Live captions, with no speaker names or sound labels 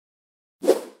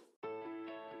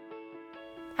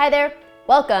Hi there.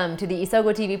 Welcome to the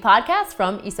Isogo TV podcast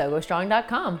from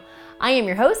isogostrong.com. I am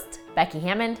your host, Becky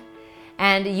Hammond,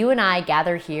 and you and I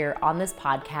gather here on this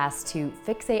podcast to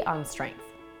fixate on strength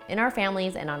in our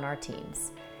families and on our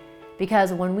teams.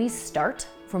 Because when we start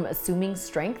from assuming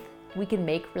strength, we can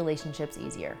make relationships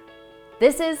easier.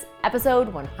 This is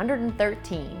episode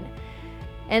 113.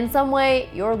 In some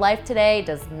way, your life today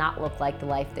does not look like the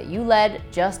life that you led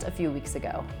just a few weeks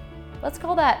ago. Let's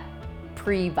call that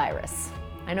pre-virus.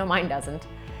 I know mine doesn't.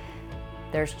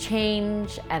 There's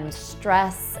change and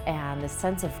stress and this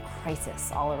sense of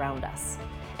crisis all around us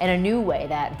in a new way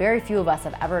that very few of us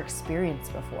have ever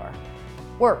experienced before.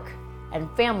 Work and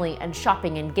family and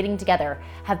shopping and getting together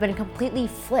have been completely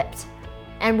flipped,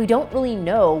 and we don't really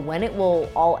know when it will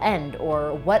all end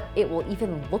or what it will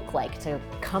even look like to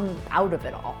come out of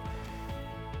it all.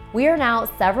 We are now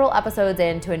several episodes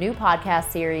into a new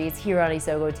podcast series here on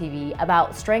Isogo TV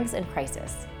about strengths in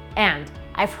crisis. And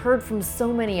I've heard from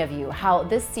so many of you how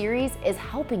this series is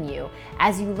helping you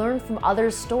as you learn from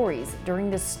others' stories during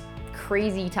this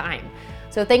crazy time.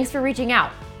 So thanks for reaching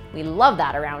out. We love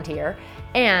that around here.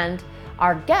 And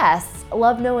our guests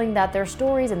love knowing that their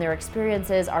stories and their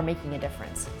experiences are making a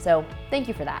difference. So thank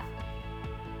you for that.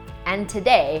 And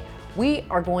today we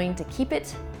are going to keep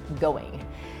it going.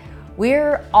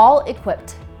 We're all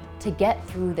equipped to get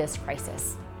through this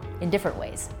crisis in different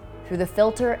ways, through the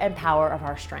filter and power of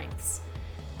our strengths.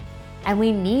 And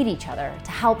we need each other to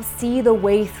help see the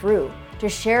way through, to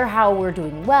share how we're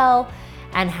doing well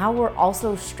and how we're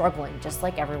also struggling just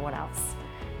like everyone else.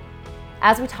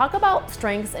 As we talk about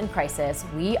strengths in crisis,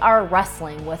 we are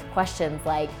wrestling with questions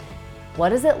like, what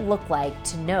does it look like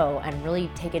to know and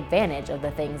really take advantage of the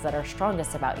things that are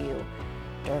strongest about you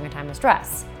during a time of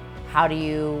stress? How do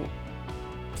you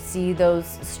see those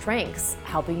strengths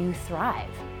helping you thrive?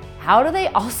 How do they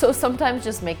also sometimes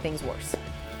just make things worse?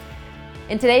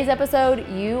 In today's episode,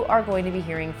 you are going to be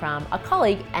hearing from a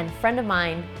colleague and friend of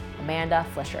mine, Amanda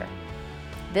Flischer.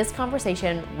 This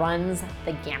conversation runs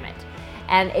the gamut.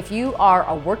 And if you are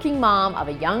a working mom of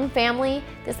a young family,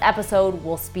 this episode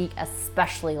will speak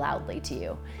especially loudly to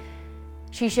you.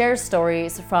 She shares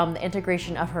stories from the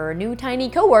integration of her new tiny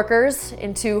coworkers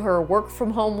into her work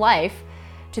from home life,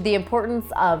 to the importance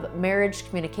of marriage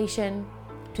communication,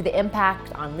 to the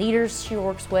impact on leaders she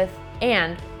works with,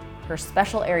 and her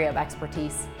special area of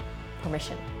expertise,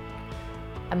 permission.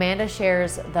 Amanda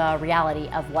shares the reality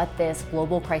of what this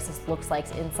global crisis looks like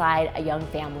inside a young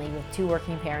family with two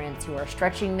working parents who are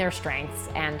stretching their strengths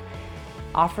and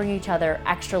offering each other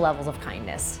extra levels of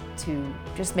kindness to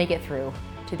just make it through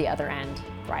to the other end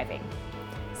thriving.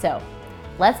 So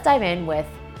let's dive in with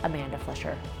Amanda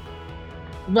Flischer.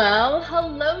 Well,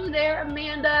 hello there,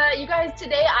 Amanda. You guys,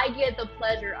 today I get the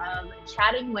pleasure of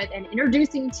chatting with and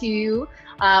introducing to you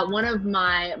one of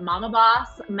my Mama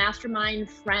Boss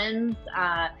mastermind friends,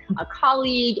 a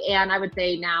colleague, and I would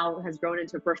say now has grown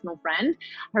into a personal friend.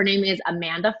 Her name is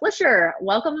Amanda Flischer.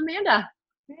 Welcome, Amanda.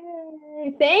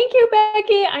 Hey, thank you,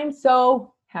 Becky. I'm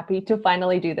so happy to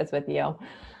finally do this with you.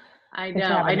 I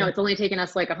know. It's only taken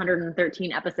us like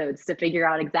 113 episodes to figure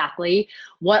out exactly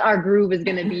what our groove is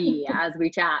going to be as we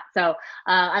chat. So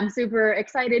I'm super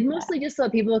excited, mostly just so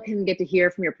people can get to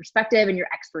hear from your perspective and your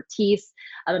expertise.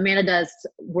 Amanda does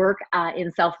work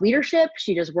in self-leadership.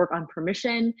 She does work on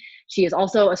permission. She is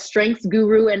also a strengths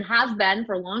guru and has been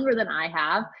for longer than I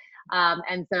have.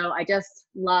 And so I just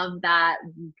love that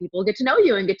people get to know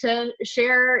you and get to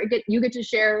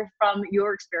share from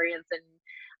your experience and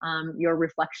your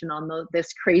reflection on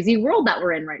this crazy world that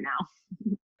we're in right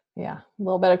now. Yeah, a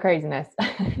little bit of craziness.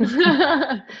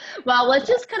 Well, let's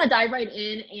just kind of dive right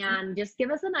in and just give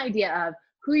us an idea of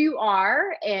who you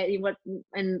are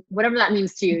and whatever that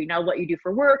means to you, what you do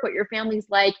for work, what your family's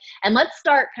like. And let's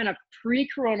start kind of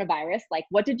pre-coronavirus, like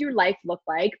what did your life look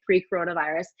like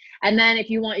pre-coronavirus? And then if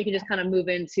you want, you can just kind of move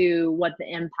into what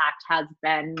the impact has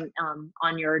been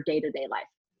on your day-to-day life.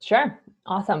 Sure.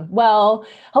 Awesome. Well,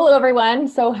 hello, everyone.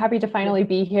 So happy to finally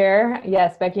be here.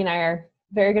 Yes, Becky and I are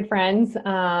very good friends.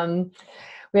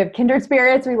 We have kindred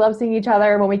spirits. We love seeing each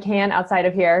other when we can outside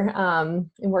of here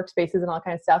in workspaces and all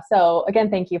kind of stuff. So again,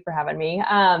 thank you for having me.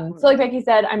 So like Becky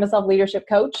said, I'm a self-leadership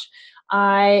coach.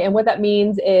 And what that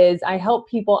means is I help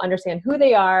people understand who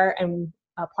they are and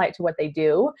apply it to what they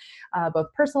do, both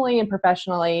personally and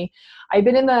professionally. I've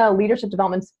been in the leadership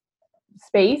development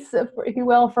space, if you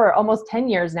will, for almost 10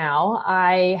 years now.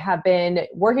 I have been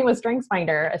working with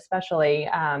StrengthsFinder, especially,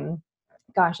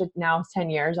 now it's 10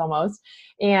 years almost.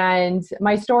 And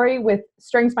my story with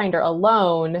StrengthsFinder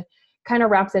alone kind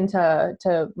of wraps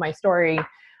into my story,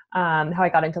 how I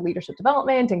got into leadership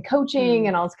development and coaching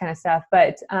and all this kind of stuff.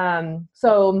 But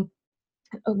so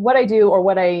what I do, or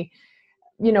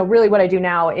really what I do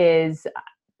now is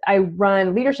I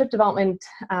run leadership development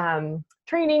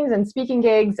trainings and speaking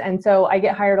gigs. And so I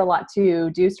get hired a lot to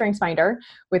do StrengthsFinder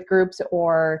with groups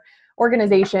or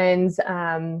organizations.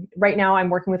 Right now I'm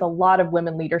working with a lot of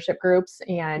women leadership groups,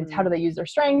 and how do they use their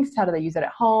strengths? How do they use it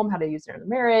at home? How do they use it in their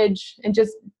marriage? And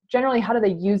just generally, how do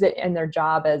they use it in their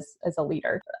job as a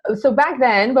leader? So back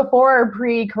then, before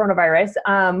pre-coronavirus,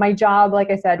 my job, like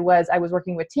I said, was I was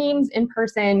working with teams in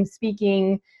person,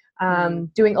 speaking,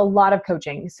 doing a lot of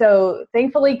coaching. So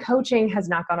thankfully, coaching has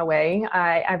not gone away.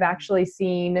 I've actually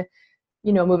seen,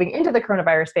 moving into the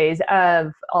coronavirus phase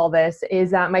of all this,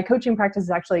 is that my coaching practice has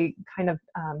actually kind of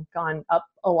gone up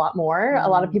a lot more. A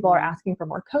lot of people are asking for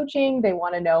more coaching. They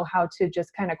want to know how to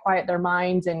just kind of quiet their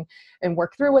minds and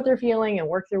work through what they're feeling and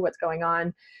work through what's going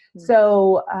on.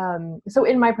 So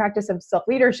in my practice of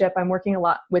self-leadership, I'm working a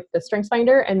lot with the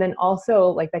StrengthsFinder, and then also,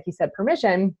 like Becky said,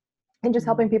 permission, and just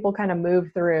helping people kind of move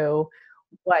through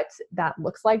what that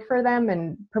looks like for them.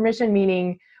 And permission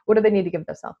meaning, what do they need to give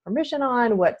themselves permission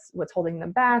on? What's holding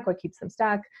them back? What keeps them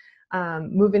stuck?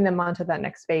 Moving them on to that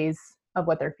next phase of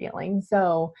what they're feeling.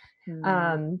 So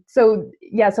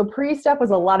pre-step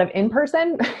was a lot of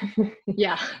in-person.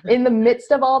 Yeah. In the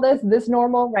midst of all this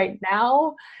normal right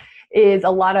now is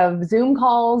a lot of Zoom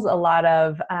calls, a lot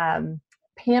of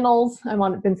panels.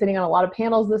 Been sitting on a lot of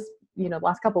panels this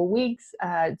last couple of weeks,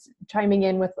 chiming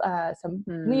in with some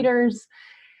leaders.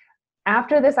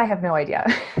 After this, I have no idea.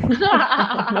 I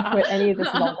don't know what any of this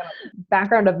is all going to.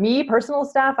 Background of me, personal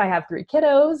stuff. I have 3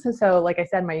 kiddos. So like I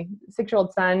said, my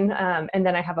 6-year-old son, and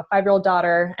then I have a 5-year-old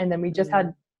daughter. And then we just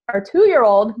had our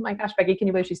 2-year-old. My gosh, Becky, can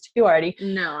you believe she's 2 already?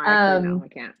 No, actually, no, I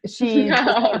can't. She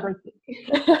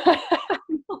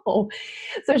no.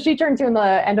 So she turned 2 in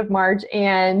the end of March,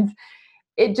 and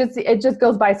it just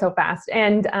goes by so fast.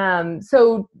 And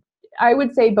so I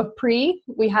would say, but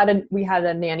we had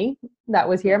a nanny that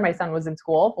was here. My son was in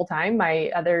school full time. My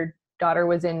other daughter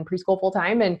was in preschool full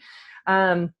time, and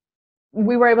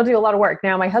we were able to do a lot of work.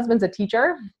 Now my husband's a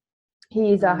teacher.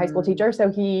 He's a high school teacher, so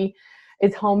he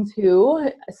is home too.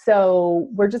 So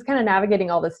we're just kind of navigating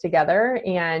all this together.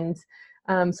 And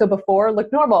so before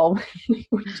looked normal.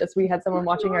 we had someone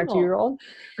watching our 2-year-old,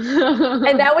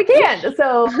 and now we can't.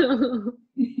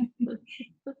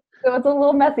 So it's a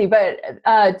little messy, but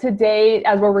today,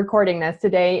 as we're recording this,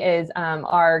 today is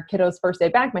our kiddo's first day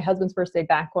back, my husband's first day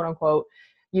back, quote unquote,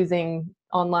 using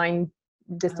online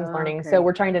distance learning. So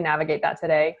we're trying to navigate that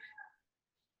today.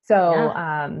 So,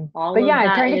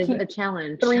 trying to keep a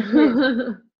challenge. 3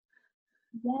 kids.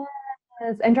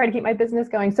 Yes, and try to keep my business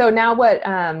going. So now what,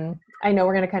 I know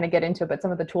we're going to kind of get into it, but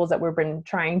some of the tools that we've been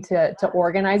trying to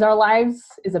organize our lives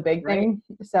is a big thing.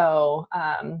 So,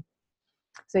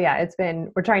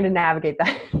 we're trying to navigate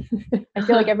that. I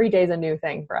feel like every day is a new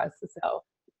thing for us. So,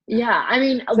 yeah, I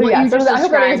mean, what you just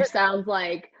described sounds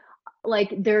like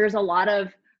there's a lot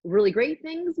of really great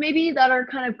things maybe that are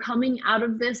kind of coming out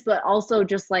of this, but also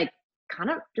just like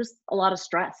kind of just a lot of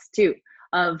stress too,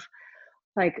 of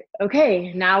like,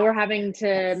 okay, now we're having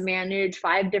to manage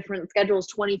 5 different schedules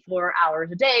 24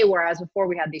 hours a day, whereas before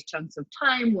we had these chunks of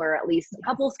time where at least a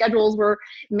couple of schedules were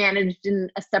managed in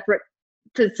a separate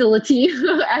facility,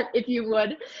 if you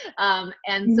would.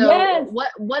 And so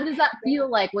what does that feel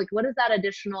like? Like, what does that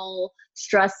additional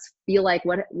stress feel like?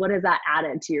 What has that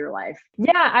added to your life?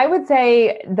 Yeah, I would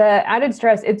say the added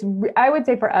stress, I would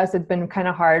say for us, it's been kind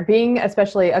of hard being,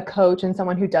 especially a coach and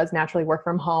someone who does naturally work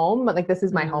from home. Like, this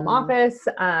is my home office.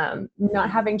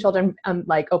 Not having children,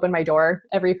 like open my door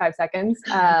every 5 seconds,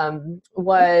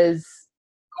 was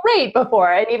great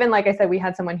before. And even like I said, we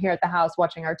had someone here at the house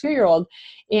watching our 2-year-old,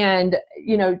 and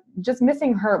just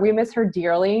missing her. We miss her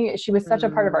dearly. She was such a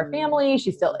part of our family.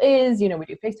 She still is. We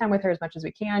do FaceTime with her as much as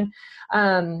we can.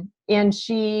 And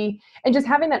just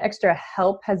having that extra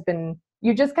help has been,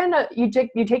 you just kind of, you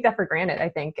take that for granted, I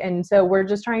think. And so we're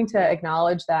just trying to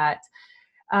acknowledge that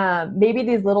maybe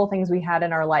these little things we had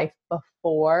in our life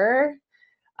before,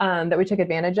 that we took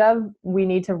advantage of, we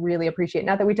need to really appreciate.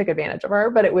 Not that we took advantage of her,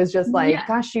 but it was just like,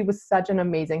 gosh, she was such an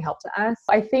amazing help to us.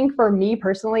 I think for me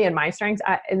personally and my strengths,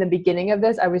 in the beginning of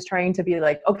this, I was trying to be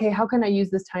like, okay, how can I use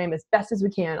this time as best as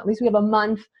we can? At least we have a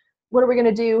month. What are we going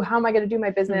to do? How am I going to do my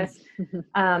business?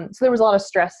 So there was a lot of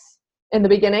stress in the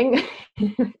beginning.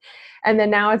 And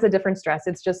then now it's a different stress.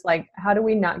 It's just like, how do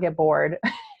we not get bored?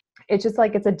 It's just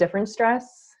like, it's a different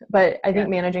stress, but I think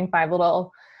managing 5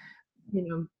 little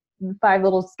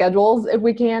schedules, if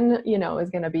we can, is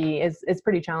going to be, is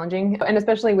pretty challenging. And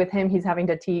especially with him, he's having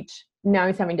to teach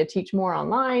more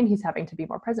online. He's having to be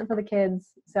more present for the kids.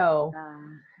 So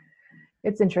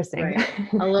It's interesting.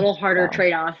 Right. A little harder So.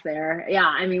 trade-off there. Yeah.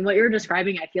 I mean, what you're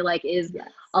describing, I feel like is Yes.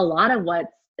 a lot of what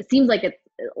it seems like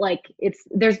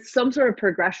there's some sort of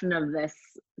progression of this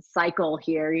cycle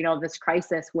here, you know, this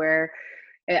crisis where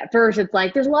at first it's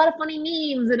like, there's a lot of funny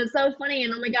memes and it's so funny.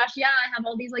 And oh my gosh, yeah, I have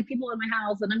all these like people in my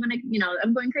house and I'm going to, you know,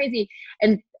 I'm going crazy.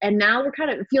 And now we're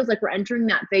kind of, it feels like we're entering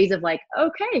that phase of like,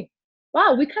 okay,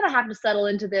 wow, we kind of have to settle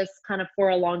into this kind of for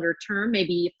a longer term,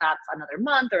 maybe if that's another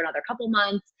month or another couple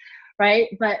months, right?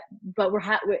 But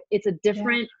it's a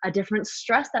different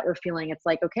stress that we're feeling. It's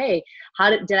like, okay,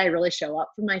 did I really show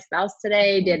up for my spouse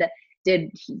today?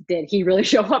 Did he really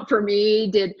show up for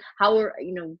me?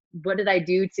 What did I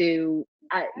do to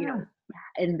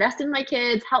invest in my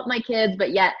kids, help my kids,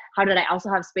 but yet how did I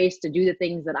also have space to do the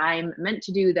things that I'm meant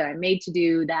to do, that I'm made to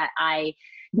do, that I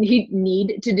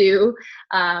need to do?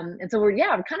 And so we're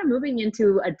kind of moving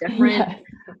into a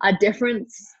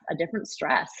different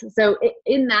stress. So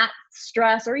in that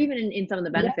stress, or even in some of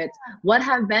the benefits, what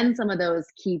have been some of those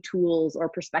key tools or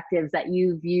perspectives that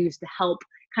you've used to help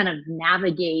kind of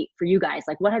navigate for you guys?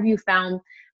 Like, what have you found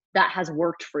that has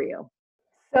worked for you?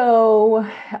 So,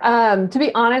 to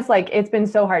be honest, like it's been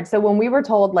so hard. So when we were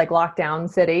told like lockdown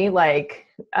city, like,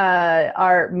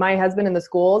 my husband in the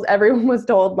schools, everyone was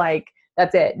told like,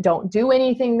 that's it. Don't do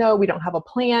anything though. We don't have a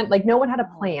plan. Like no one had a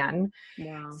plan.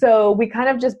 Wow. So we kind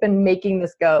of just been making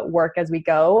this work as we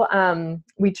go.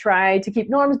 We try to keep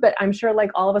norms, but I'm sure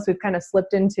like all of us, we've kind of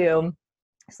slipped into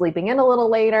sleeping in a little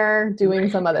later, doing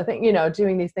some other thing,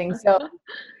 doing these things. So,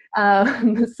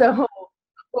 so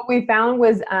what we found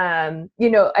was,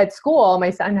 at school, my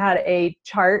son had a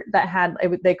chart that had,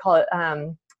 they call it,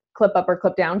 clip up or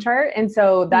clip down chart. And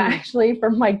so that actually for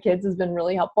my kids has been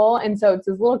really helpful. And so it's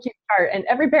this little cute chart, and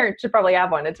every parent should probably have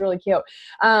one. It's really cute.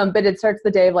 But it starts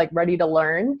the day of like ready to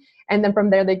learn. And then from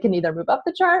there, they can either move up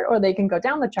the chart or they can go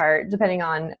down the chart depending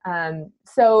on,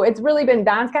 so it's really been,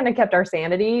 that's kind of kept our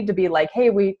sanity to be like, hey,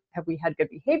 have we had good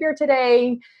behavior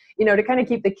today? To kind of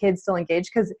keep the kids still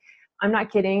engaged. Cause I'm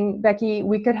not kidding, Becky,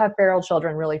 we could have feral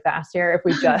children really fast here if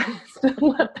we just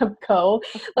let them go.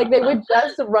 Like they would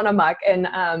just run amok and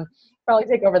probably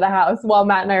take over the house while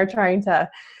Matt and I are trying to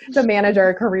manage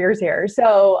our careers here.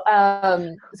 So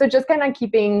so just kind of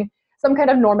keeping some kind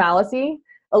of normalcy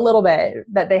a little bit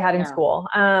that they had in school.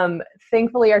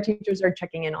 Thankfully, our teachers are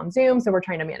checking in on Zoom, so we're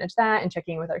trying to manage that and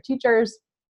checking with our teachers.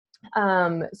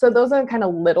 So those are kind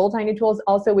of little tiny tools.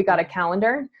 Also, we got a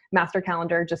calendar, master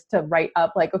calendar, just to write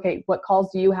up like, okay, what calls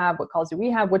do you have? What calls do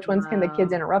we have? Which ones can the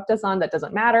kids interrupt us on? That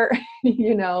doesn't matter,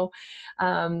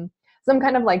 some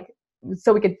kind of like,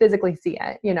 so we could physically see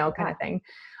it, kind of thing.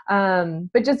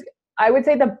 But just, I would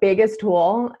say the biggest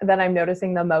tool that I'm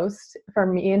noticing the most for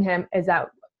me and him is that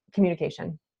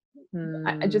communication.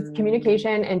 Just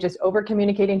communication and just over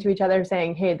communicating to each other,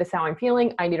 saying, hey, this is how I'm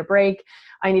feeling. I need a break.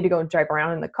 I need to go and drive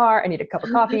around in the car. I need a cup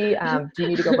of coffee. Do you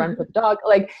need to go run for the dog?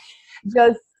 Like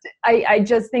I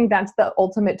just think that's the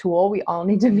ultimate tool we all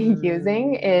need to be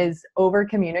using, is over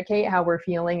communicate how we're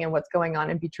feeling and what's going on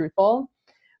and be truthful.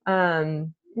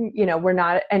 We're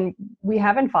not, and we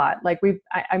haven't fought. Like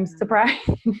I'm surprised.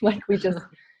 Like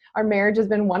our marriage has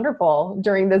been wonderful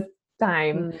during this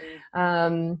time.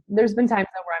 There's been times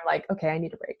where I'm like, okay, I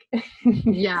need a break.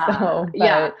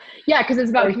 Because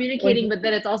it's about communicating, but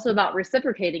then it's also about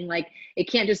reciprocating. Like it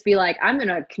can't just be like, I'm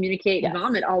gonna communicate and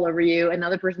vomit all over you, and the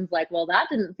other person's like, well, that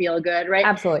didn't feel good, right?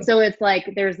 Absolutely. So it's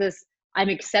like there's this, I'm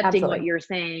accepting what you're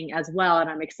saying as well, and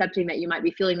I'm accepting that you might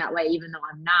be feeling that way even though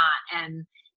I'm not. And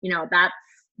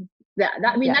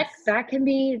that can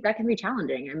be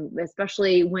challenging, and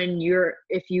especially when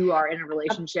if you are in a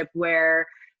relationship where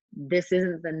this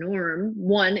isn't the norm.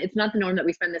 One, it's not the norm that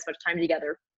we spend this much time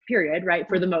together, period, right?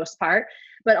 For the most part.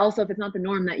 But also if it's not the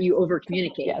norm that you over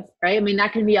communicate, right? I mean,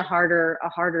 that can be a harder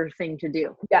thing to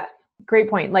do. Yeah. Great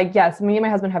point. Like, yes, me and my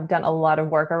husband have done a lot of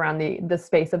work around the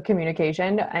space of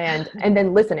communication and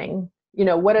then listening,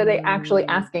 what are they actually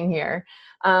asking here?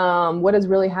 What is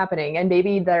really happening? And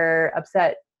maybe they're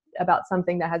upset about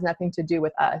something that has nothing to do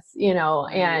with us,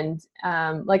 and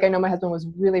like I know my husband was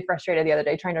really frustrated the other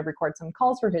day trying to record some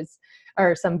calls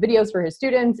or some videos for his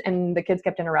students, and the kids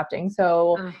kept interrupting.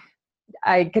 So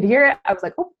I could hear it. I was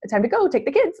like, oh, it's time to go take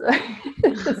the kids.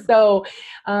 So,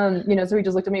 so he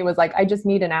just looked at me and was like, I just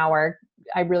need an hour.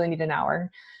 I really need an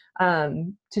hour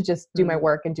to just do my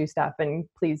work and do stuff, and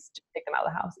please take them out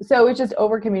of the house. So it's just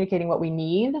over communicating what we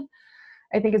need,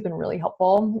 I think has been really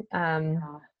helpful.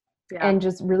 And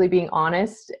just really being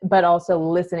honest, but also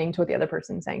listening to what the other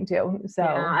person's saying too. So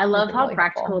I love how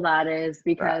practical that is,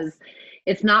 because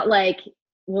it's not like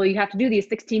well, you have to do these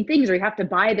 16 things, or you have to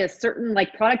buy this certain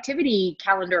like productivity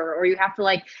calendar, or you have to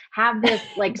like have this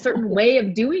like certain way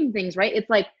of doing things, right? It's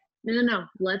like, no,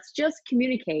 let's just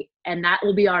communicate, and that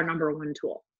will be our number one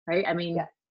tool, right? I mean, Yeah.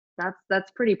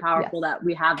 that's pretty powerful that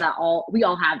we have that we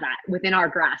all have that within our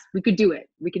grasp. We could do it.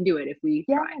 We can do it if we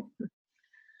try.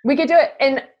 We could do it.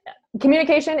 And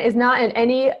communication is not in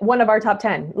any one of our top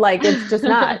 10. Like, it's just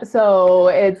not. So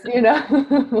it's,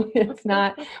 it's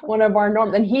not one of our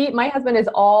norms. And my husband is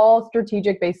all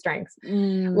strategic based strengths.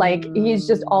 Like, he's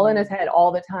just all in his head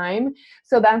all the time.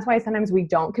 So that's why sometimes we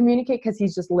don't communicate, because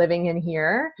he's just living in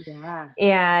here. Yeah.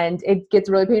 And it gets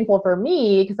really painful for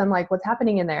me, because I'm like, what's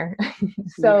happening in there?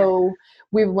 So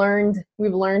we've learned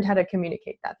how to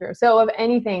communicate that through. So of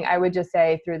anything, I would just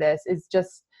say through this is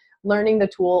just learning the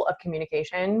tool of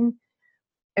communication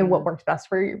and what works best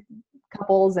for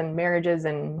couples and marriages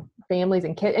and families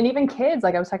and kids, and even kids.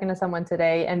 Like, I was talking to someone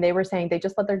today, and they were saying they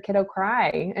just let their kiddo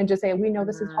cry and just say, we know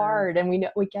this is hard, and we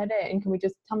get it, and can we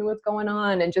just tell me what's going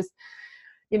on? And just,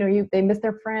 they miss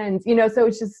their friends, so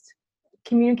it's just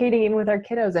communicating even with our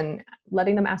kiddos and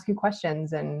letting them ask you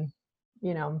questions. And,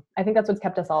 I think that's what's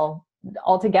kept us all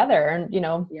together. And,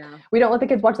 we don't let the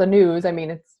kids watch the news. I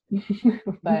mean, it's,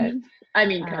 but I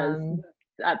mean, because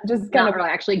just kind of really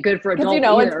actually good for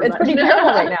adults. It's pretty terrible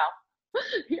right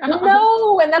now.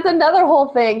 No, and that's another whole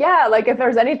thing. Yeah, like, if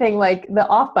there's anything, like, the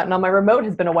off button on my remote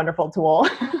has been a wonderful tool.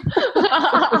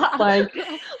 Like,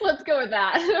 let's go with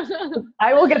that.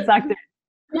 I will get sucked in.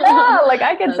 Yeah, like,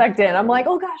 I get sucked in. I'm like,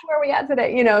 oh gosh, where are we at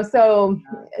today? So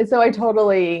I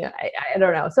totally, I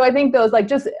don't know. So I think those, like,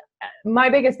 just my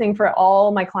biggest thing for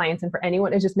all my clients and for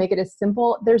anyone is just make it as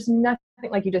simple. There's nothing,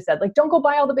 like you just said, like, don't go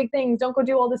buy all the big things. Don't go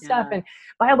do all this stuff and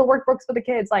buy all the workbooks for the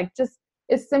kids. Like, just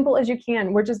as simple as you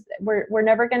can. We're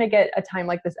never going to get a time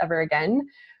like this ever again,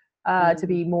 to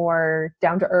be more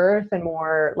down to earth and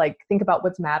more like, think about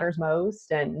what matters most,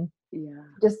 and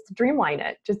just streamline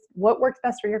it. Just what works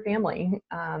best for your family.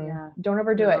 Don't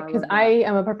overdo it. Because I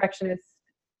am a perfectionist,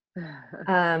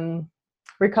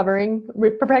 recovering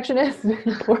perfectionist,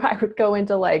 where I would go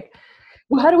into like,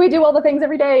 well, how do we do all the things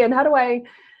every day? And how do I,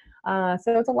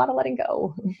 so it's a lot of letting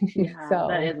go. So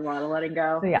that is a lot of letting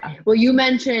go. So, yeah. Well, you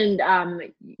mentioned,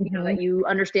 that you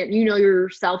understand,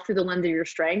 yourself through the lens of your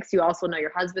strengths. You also know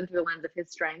your husband through the lens of his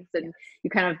strengths. And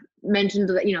you kind of mentioned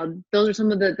that, those are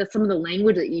some of the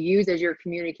language that you use as you're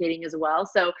communicating as well.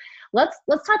 So let's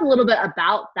talk a little bit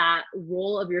about that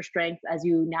role of your strengths as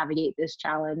you navigate this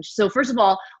challenge. So first of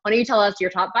all, why don't you tell us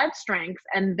your top 5 strengths,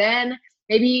 and then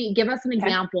maybe give us an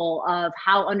example of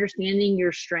how understanding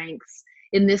your strengths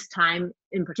in this time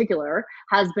in particular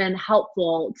has been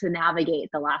helpful to navigate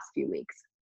the last few weeks.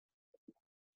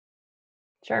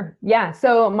 Sure. Yeah.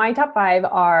 So my top 5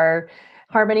 are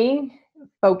harmony,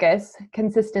 focus,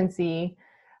 consistency,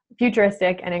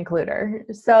 futuristic, and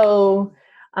includer. So,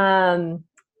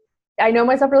 I know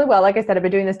myself really well. Like I said, I've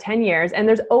been doing this 10 years, and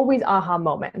there's always aha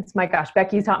moments. My gosh,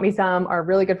 Becky's taught me some. Our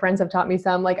really good friends have taught me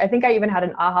some. Like, I think I even had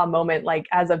an aha moment, like,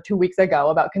 as of 2 weeks ago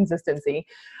about consistency.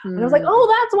 And I was like,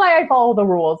 oh, that's why I follow the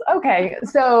rules. Okay.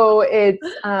 So it's,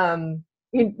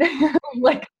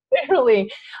 like,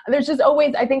 literally, there's just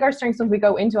always, I think our strengths, when we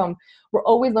go into them, we're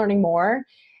always learning more.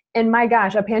 And my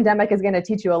gosh, a pandemic is going to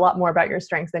teach you a lot more about your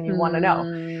strengths than you want to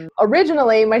know.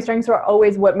 Originally, my strengths were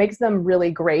always, what makes them really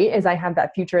great is I have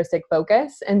that futuristic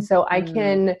focus. And so I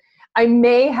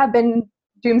may have been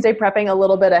doomsday prepping a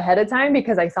little bit ahead of time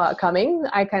because I saw it coming.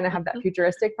 I kind of have that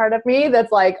futuristic part of me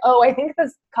that's like, oh, I think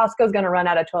this Costco's going to run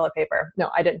out of toilet paper.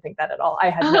 No, I didn't think that at all.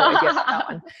 I had no idea about that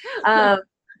one.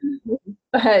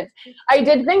 But I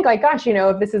did think, like, gosh,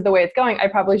 if this is the way it's going, I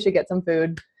probably should get some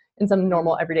food and some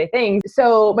normal everyday things.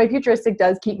 So my futuristic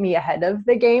does keep me ahead of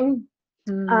the game.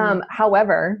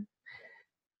 However,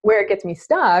 where it gets me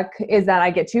stuck is that I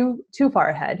get too far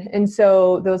ahead. And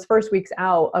so those first weeks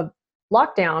out of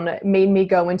lockdown made me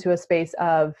go into a space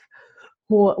of,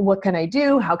 well, what can I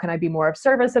do? How can I be more of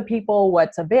service of people?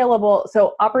 What's available?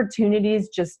 So opportunities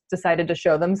just decided to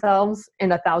show themselves in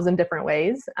 1,000 different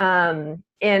ways. And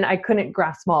I couldn't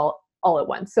grasp them all at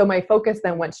once. So my focus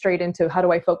then went straight into, how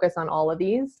do I focus on all of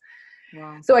these?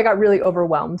 Wow. So I got really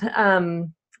overwhelmed.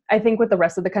 I think with the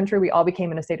rest of the country, we all became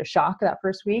in a state of shock that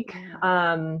first week.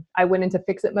 I went into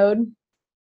fix-it mode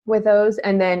with those.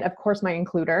 And then, of course, my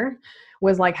includer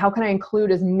was like, how can I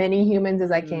include as many humans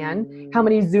as I can? How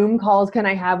many Zoom calls can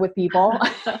I have with people?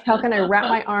 How can I wrap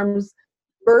my arms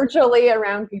virtually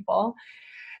around people?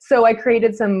 So I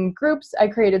created some groups. I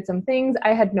created some things.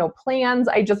 I had no plans.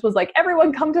 I just was like,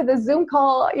 everyone come to this Zoom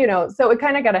call, so it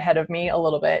kind of got ahead of me a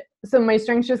little bit. So my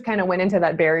strengths just kind of went into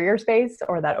that barrier space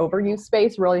or that overuse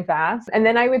space really fast. And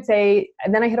then I would say,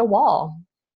 and then I hit a wall.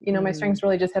 my strengths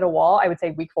really just hit a wall. I would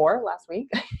say week 4 last week.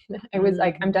 I was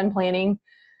like, I'm done planning.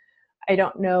 I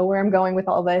don't know where I'm going with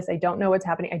all this. I don't know what's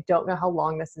happening. I don't know how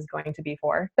long this is going to be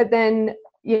for. But then,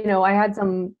 I had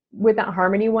some, with that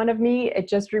Harmony one of me, it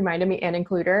just reminded me, and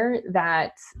Includer,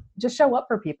 that just show up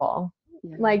for people.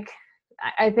 Yeah. Like,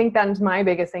 I think that's my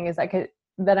biggest thing is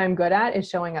that I'm good at is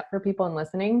showing up for people and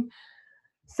listening.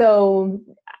 So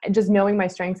just knowing my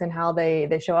strengths and how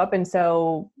they show up. And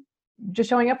so just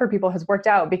showing up for people has worked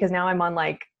out, because now I'm on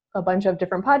like a bunch of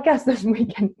different podcasts this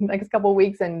weekend, like a couple of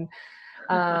weeks. And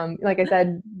like I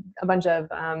said, a bunch of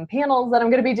panels that I'm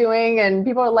going to be doing, and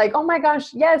people are like, oh my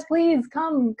gosh, yes, please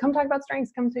come talk about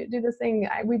strengths, come to do this thing.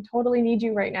 We totally need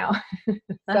you right now.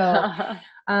 So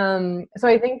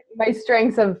I think my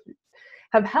strengths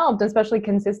have helped, especially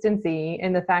consistency,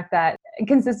 in the fact that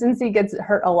consistency gets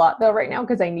hurt a lot though right now,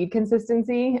 because I need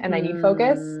consistency and I need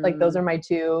focus. Like those are my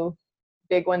 2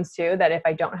 big ones too, that if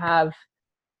I don't have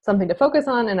something to focus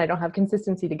on and I don't have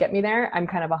consistency to get me there, I'm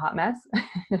kind of a hot mess.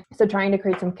 So trying to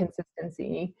create some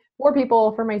consistency for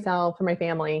people, for myself, for my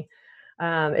family,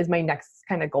 is my next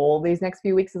kind of goal these next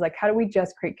few weeks, is like, how do we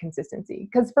just create consistency?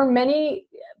 Because for many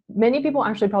people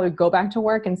actually probably go back to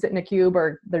work and sit in a cube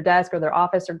or their desk or their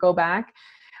office or go back.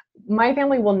 My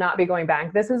family will not be going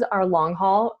back. This is our long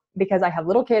haul, because I have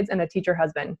little kids and a teacher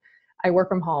husband. I work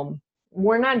from home.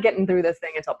 We're not getting through this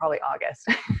thing until probably August.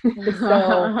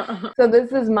 So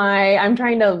this is I'm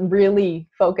trying to really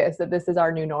focus that this is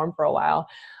our new norm for a while.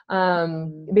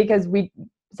 Because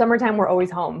summertime, we're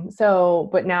always home. So,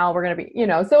 but now we're going to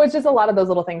be, so it's just a lot of those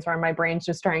little things where my brain's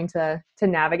just trying to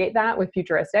navigate that with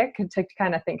Futuristic, to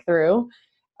kind of think through,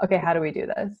 okay, how do we do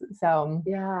this? So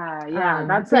yeah,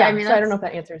 so I don't know if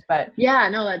that answers, but yeah,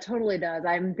 no, that totally does.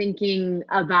 I'm thinking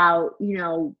about,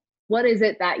 what is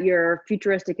it that your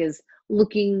Futuristic is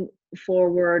looking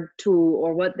forward to,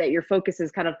 or what that your focus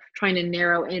is kind of trying to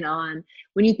narrow in on.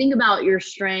 When you think about your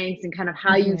strengths and kind of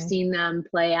how you've seen them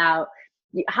play out,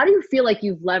 how do you feel like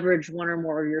you've leveraged one or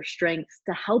more of your strengths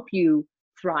to help you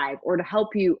thrive, or to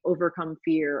help you overcome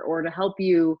fear, or to help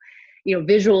you,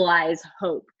 visualize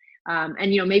hope?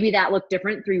 And maybe that looked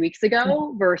different 3 weeks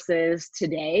ago versus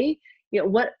today.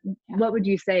 What would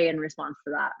you say in response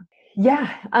to that?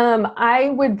 Yeah, I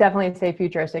would definitely say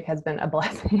Futuristic has been a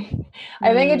blessing.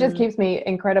 I think it just keeps me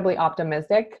incredibly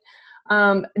optimistic.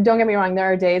 Don't get me wrong,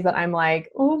 there are days that I'm like,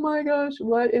 oh my gosh,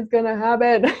 what is going to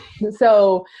happen?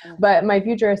 But my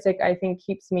Futuristic, I think,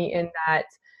 keeps me in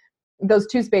those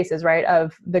 2 spaces, right,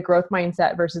 of the growth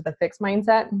mindset versus the fixed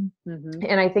mindset.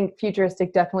 And I think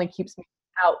Futuristic definitely keeps me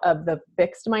out of the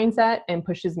fixed mindset and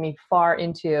pushes me far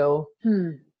into,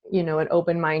 an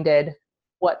open-minded,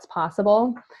 what's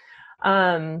possible.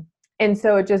 And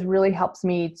so it just really helps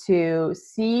me to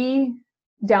see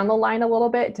down the line a little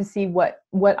bit, to see what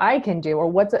I can do,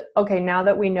 or okay, now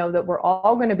that we know that we're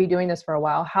all going to be doing this for a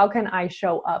while, how can I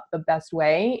show up the best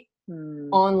way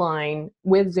online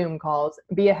with Zoom calls,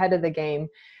 be ahead of the game?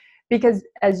 Because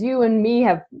as you and me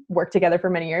have worked together for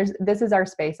many years, this is our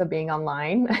space of being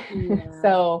online. Yeah.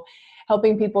 So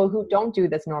helping people who don't do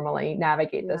this normally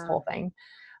navigate this whole thing.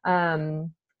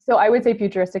 So I would say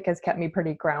Futuristic has kept me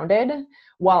pretty grounded,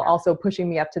 while also pushing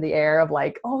me up to the air of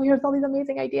like, oh, here's all these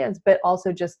amazing ideas, but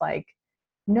also just like,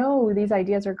 no, these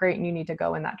ideas are great and you need to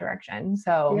go in that direction.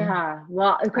 So yeah.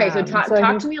 Well, okay. So talk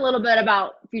to me a little bit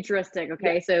about Futuristic.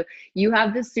 Okay. Yeah. So you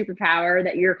have this superpower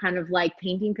that you're kind of like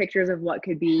painting pictures of what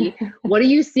could be. What do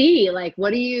you see? Like,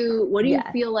 what do you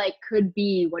feel like could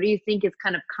be? What do you think is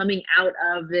kind of coming out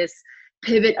of this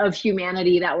pivot of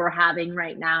humanity that we're having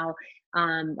right now?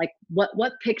 Like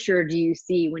what picture do you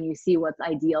see when you see what's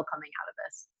ideal coming out of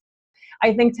this?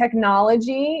 I think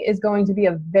technology is going to be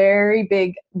a very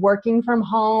big, working from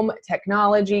home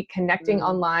technology, connecting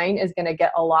online is going to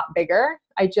get a lot bigger.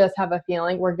 I just have a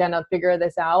feeling we're going to figure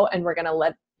this out, and we're going to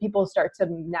let people start to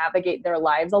navigate their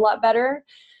lives a lot better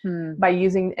by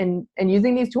using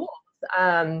these tools.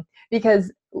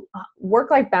 Because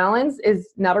work-life balance is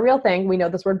not a real thing. We know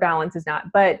this word balance is not,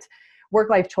 but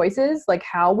work-life choices, like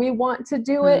how we want to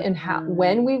do it and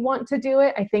when we want to do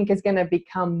it, I think is going to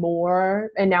become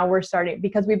more. And now we're starting,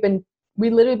 because we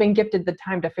literally been gifted the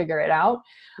time to figure it out.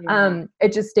 Yeah.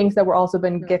 It just stinks that we're also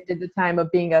been gifted the time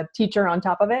of being a teacher on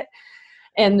top of it.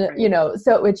 And,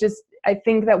 so it just, I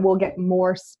think that we'll get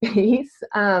more space.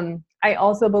 I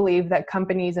also believe that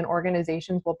companies and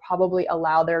organizations will probably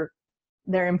allow their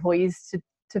employees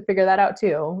to figure that out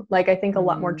too. Like, I think a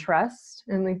lot more trust,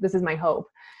 and like, this is my hope,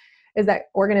 is that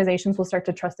organizations will start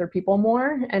to trust their people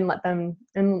more and let them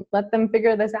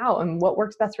figure this out and what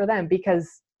works best for them.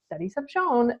 Because studies have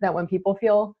shown that when people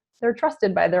feel they're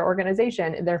trusted by their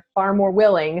organization, they're far more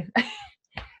willing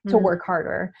to work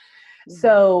harder.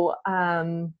 So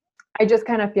I just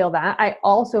kind of feel that. I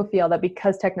also feel that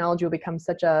because technology will become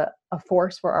such a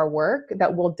force for our work,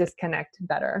 that we'll disconnect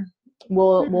better.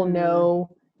 We'll know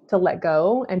to let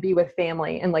go and be with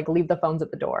family and like leave the phones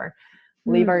at the door,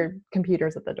 leave our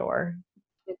computers at the door.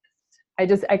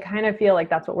 I kind of feel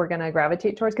like that's what we're going to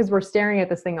gravitate towards, because we're staring at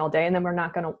this thing all day, and then we're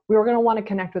going to want to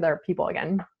connect with our people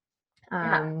again.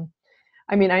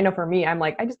 I mean, I know for me, I'm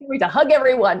like, I just can't wait to hug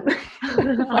everyone.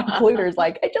 My gluters,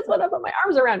 like, I just want to put my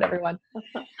arms around everyone.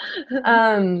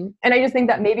 And I just think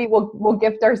that maybe we'll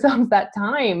gift ourselves that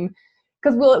time,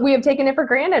 because we have taken it for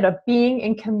granted of being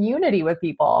in community with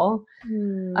people,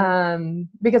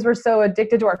 because we're so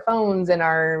addicted to our phones and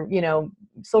our,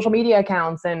 social media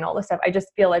accounts and all this stuff. I just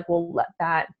feel like we'll let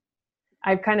that.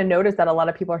 I've kind of noticed that a lot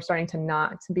of people are starting to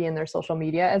not be in their social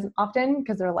media as often,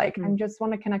 because they're like, I just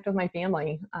want to connect with my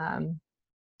family.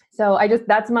 So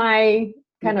that's my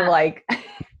kind of like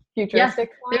futuristic.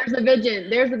 Yes, there's a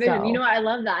vision. So. You know what? I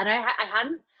love that. And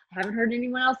I haven't heard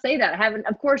anyone else say that.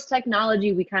 Of course,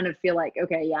 technology, we kind of feel like,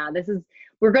 okay, yeah, it's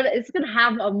going to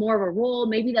have more of a role.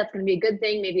 Maybe that's going to be a good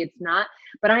thing. Maybe it's not.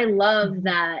 But I love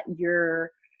that you're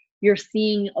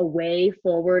seeing a way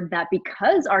forward, that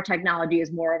because our technology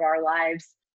is more of our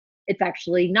lives, it's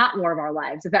actually not more of our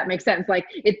lives, if that makes sense. Like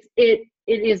it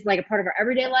is like a part of our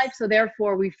everyday life. So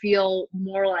therefore we feel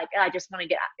more like, I just want to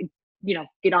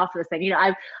get off of this thing.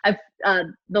 I've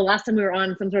the last time we were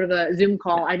on some sort of a Zoom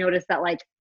call, I noticed that like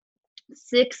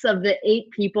 6 of the 8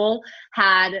 people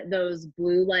had those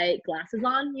blue light glasses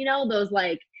on, those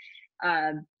like,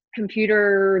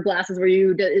 computer glasses where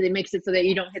it makes it so that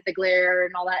you don't hit the glare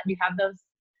and all that. You have those?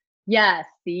 Yes.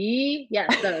 See? Yes,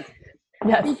 those.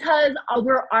 Yes. Because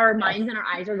our minds and our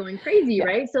eyes are going crazy,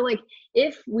 right? So like,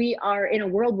 if we are in a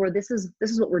world where this is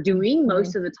what we're doing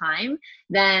most of the time,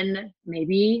 then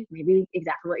maybe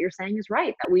exactly what you're saying is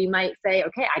right. That we might say,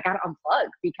 okay, I got to unplug,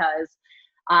 because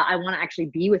I want to actually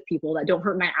be with people that don't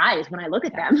hurt my eyes when I look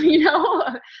at them,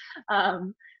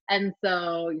 and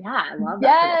so, yeah, I love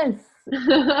that.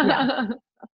 Yes.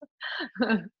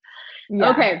 Yeah.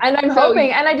 Okay. And I'm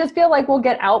hoping, and I just feel like we'll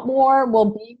get out more.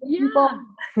 We'll be with people.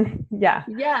 Yeah.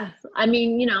 Yes. I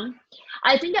mean,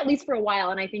 I think at least for a while,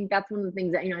 and I think that's one of the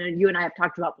things that, you and I have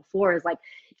talked about before, is like,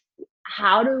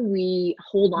 how do we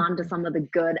hold on to some of the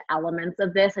good elements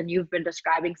of this? And you've been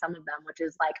describing some of them, which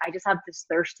is like, I just have this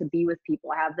thirst to be with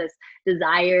people. I have this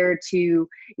desire to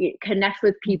connect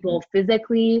with people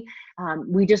physically. I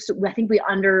think we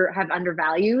have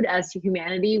undervalued as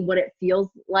humanity what it feels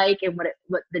like and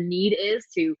what the need is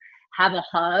to have a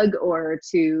hug or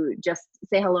to just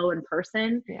say hello in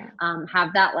person.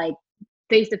 Have that like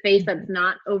face to face that's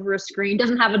not over a screen,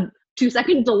 doesn't have a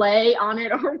 2-second delay on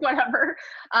it or whatever,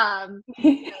 that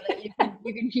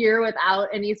you can hear without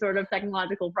any sort of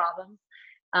technological problems.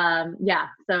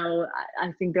 So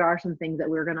I think there are some things that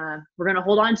we're gonna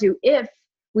hold on to if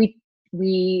we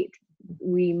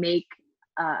make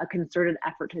a concerted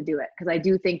effort to do it, because I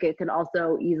do think it could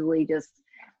also easily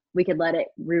we could let it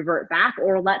revert back,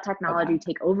 or let technology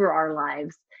take over our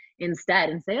lives instead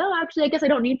and say, oh, actually, I guess I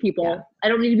don't need people. I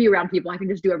don't need to be around people. I can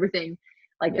just do everything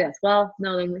like this. Well,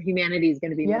 no, then humanity is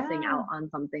going to be missing out on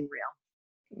something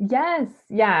real. Yes.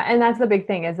 Yeah. And that's the big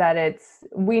thing, is that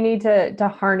we need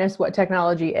to harness what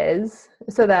technology is,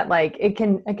 so that like it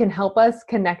can help us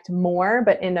connect more,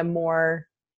 but in a more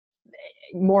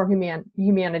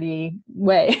humanity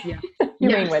way.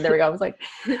 Humane way. There we go. I was like,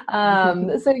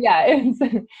 so yeah, it's,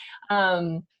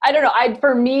 I don't know.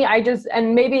 For me,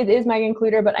 and maybe it is Megan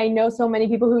Kluter, but I know so many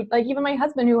people who, like even my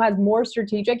husband, who has more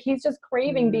strategic, he's just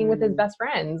craving being with his best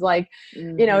friends. Like,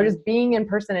 just being in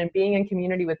person and being in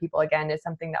community with people again is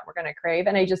something that we're going to crave.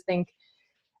 And I just think,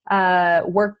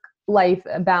 work-life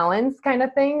balance kind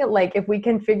of thing. Like if we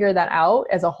can figure that out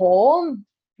as a whole,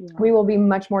 we will be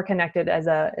much more connected as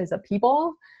a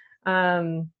people,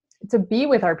 to be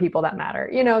with our people that matter,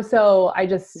 so I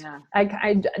just,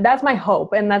 I that's my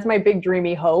hope, and that's my big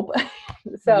dreamy hope.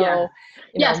 So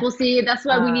yes, we'll see. That's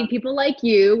why we need people like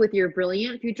you with your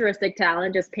brilliant futuristic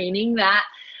talent, just painting that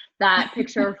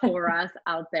picture for us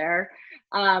out there.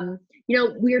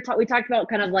 We talked about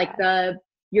kind of like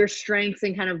your strengths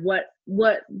and kind of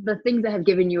what the things that have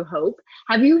given you hope.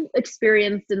 Have you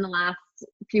experienced in the last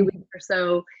few weeks or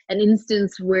so an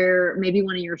instance where maybe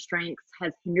one of your strengths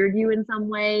has hindered you in some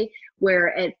way,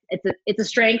 where it's a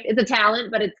strength, it's a talent,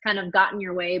 but it's kind of gotten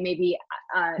your way maybe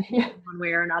one way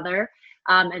or another,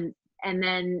 and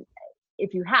then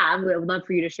if you have, we would love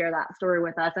for you to share that story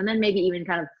with us, and then maybe even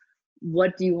kind of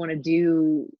what do you want to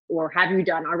do, or have you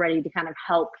done already, to kind of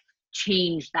help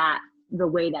change the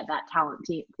way that talent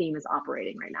theme is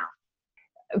operating right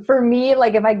now? for me,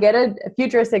 like if I get a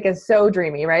futuristic is so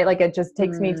dreamy, right? Like it just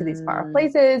takes me to these far off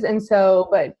places. And so,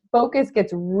 but focus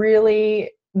gets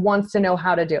really wants to know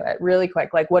how to do it really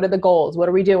quick. Like, what are the goals? What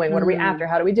are we doing? What are we after?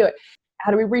 How do we do it?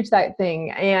 How do we reach that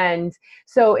thing? And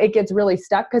so it gets really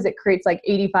stuck because it creates like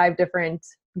 85 different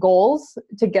goals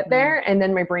to get there. And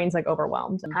then my brain's like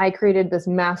overwhelmed. I created this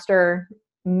master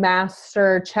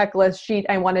checklist sheet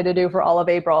I wanted to do for all of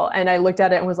April. And I looked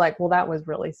at it and was like, well, that was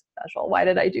really special. Why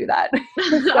did I do that?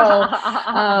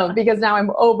 So, because now I'm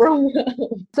overwhelmed.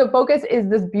 So focus is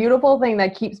this beautiful thing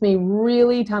that keeps me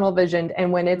really tunnel visioned.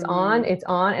 And when it's on,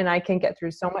 and I can get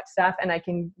through so much stuff and I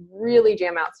can really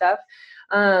jam out stuff.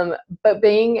 But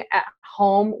being at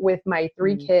home with my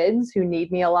 3 kids who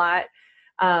need me a lot,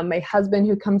 my husband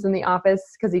who comes in the office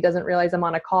because he doesn't realize I'm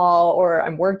on a call or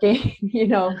I'm working,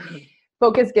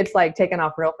 focus gets like taken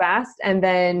off real fast. And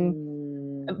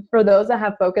then for those that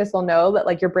have focus, they'll know that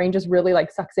like your brain just really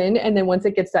like sucks in. And then once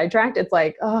it gets sidetracked, it's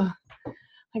like, oh,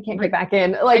 I can't get back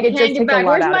in. Like it just takes a lot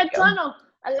Where's out my of you. tunnel?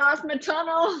 I lost my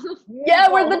tunnel. Yeah,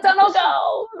 where'd the tunnel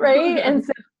go? Right. And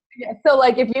so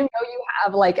like if you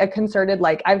have like a concerted,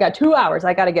 like I've got 2 hours,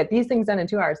 I got to get these things done in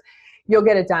 2 hours, you'll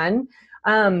get it done.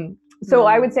 So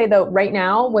I would say though, right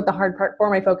now, what the hard part for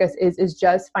my focus is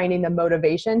just finding the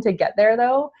motivation to get there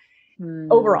though.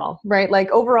 Overall, right? Like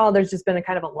overall, there's just been a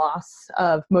kind of a loss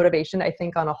of motivation, I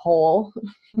think, on a whole.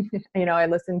 I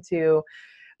listened to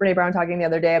Brene Brown talking the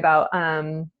other day about,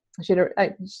 she had a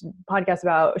podcast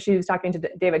about, she was talking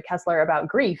to David Kessler about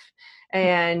grief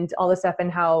and all this stuff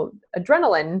and how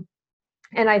adrenaline,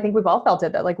 and I think we've all felt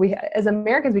it, that like we, as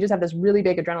Americans, we just have this really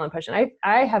big adrenaline push. And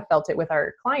I have felt it with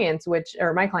our clients,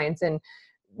 or my clients, and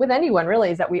with anyone really,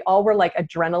 is that we all were like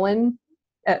adrenaline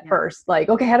at first, like,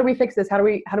 okay, how do we fix this? How do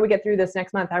we get through this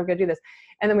next month? How are we going to do this?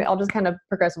 And then we all just kind of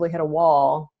progressively hit a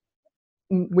wall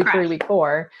week 3, week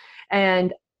 4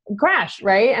 and crash.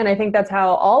 Right. And I think that's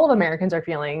how all of Americans are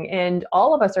feeling. And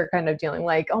all of us are kind of dealing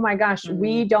like, oh my gosh,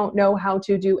 we don't know how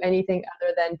to do anything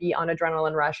other than be on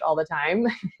adrenaline rush all the time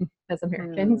as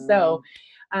Americans. So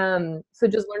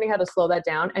just learning how to slow that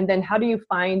down. And then how do you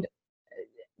find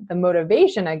the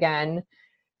motivation again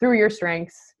through your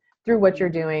strengths, through what you're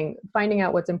doing, finding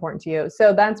out what's important to you.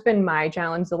 So that's been my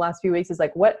challenge the last few weeks, is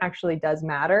like, what actually does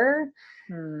matter?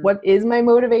 What is my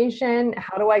motivation?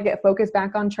 How do I get focused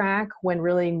back on track when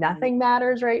really nothing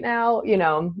matters right now,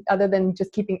 other than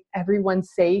just keeping everyone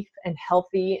safe and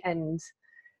healthy. And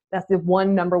that's the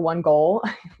number one goal.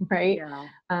 Right.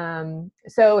 Yeah.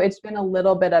 So it's been a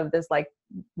little bit of this like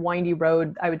windy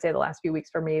road, I would say, the last few weeks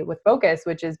for me with focus,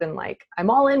 which has been like, I'm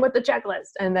all in with the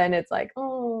checklist. And then it's like,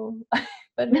 oh,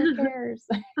 but who cares?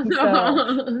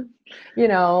 So,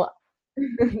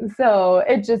 so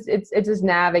it's just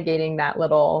navigating that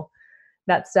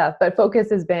stuff. But focus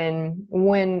has been,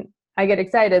 when I get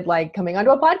excited, like coming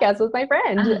onto a podcast with my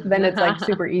friend, then it's like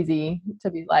super easy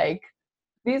to be like,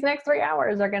 these next 3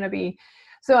 hours are going to be,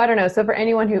 so I don't know. So for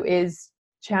anyone who is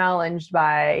challenged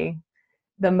by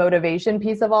the motivation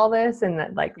piece of all this, and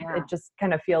that like, it just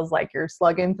kind of feels like you're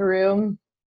slugging through,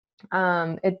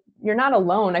 you're not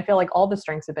alone. I feel like all the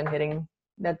strengths have been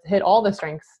hit all the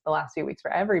strengths the last few weeks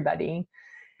for everybody.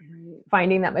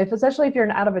 Finding that, especially if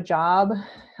you're out of a job,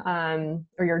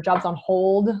 or your job's on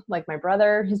hold, like my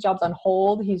brother, his job's on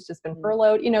hold. He's just been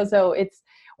furloughed, so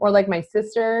or like my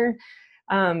sister,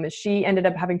 she ended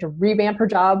up having to revamp her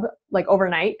job like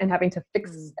overnight and having to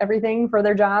fix everything for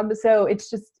their job. So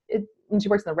and she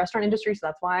works in the restaurant industry. So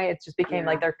that's why it just became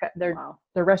like their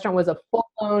restaurant was a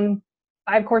full-blown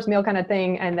 5-course meal kind of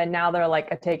thing. And then now they're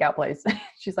like a takeout place.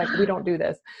 She's like, we don't do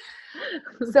this.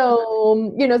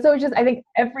 So, so it's just, I think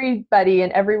everybody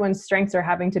and everyone's strengths are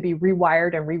having to be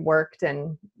rewired and reworked.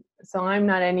 And so I'm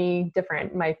not any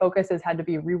different. My focus has had to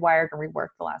be rewired and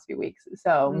reworked the last few weeks.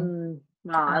 So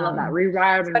I love that.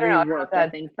 Rewired and reworked. I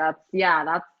think that's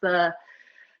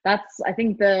I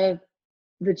think the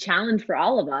challenge for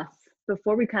all of us.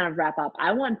 Before we kind of wrap up,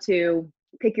 I want to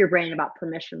pick your brain about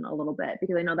permission a little bit,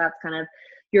 because I know that's kind of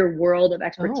your world of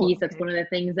expertise. Oh, okay. That's one of the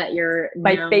things that you're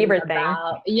my favorite thing.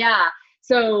 Yeah.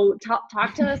 So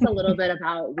talk to us a little bit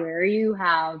about where you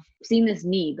have seen this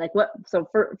need. Like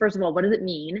first of all, what does it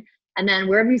mean? And then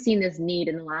where have you seen this need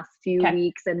in the last few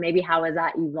weeks, and maybe how is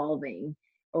that evolving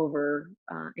over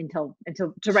until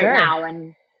right now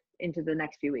and into the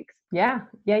next few weeks? Yeah.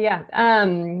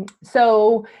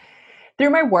 So through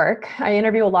my work, I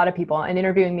interview a lot of people, and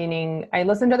interviewing meaning I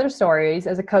listen to their stories.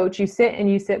 As a coach, you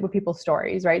sit with people's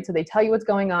stories, right? So they tell you what's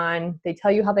going on. They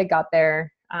tell you how they got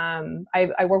there.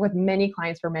 I work with many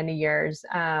clients for many years,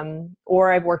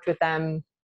 or I've worked with them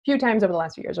a few times over the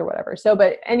last few years or whatever. So,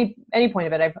 but any point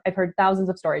of it, I've heard thousands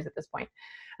of stories at this point.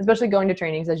 especially going to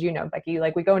trainings, as you know, Becky,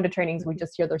 like we go into trainings, we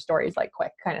just hear their stories like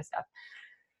quick kind of stuff.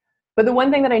 But the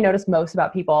one thing that I notice most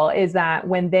about people is that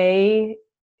when they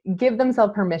give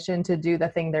themselves permission to do the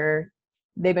thing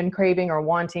they've been craving or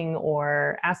wanting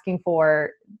or asking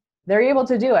for, they're able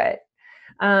to do it.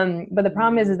 But the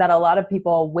problem is that a lot of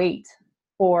people wait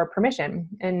for permission.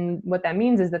 And what that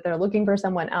means is that they're looking for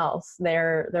someone else.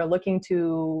 They're looking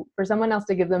for someone else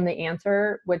to give them the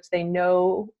answer, which they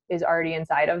know is already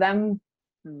inside of them.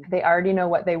 They already know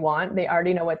what they want. They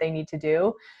already know what they need to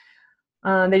do.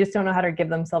 They just don't know how to give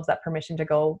themselves that permission to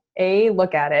go, A,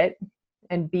 look at it,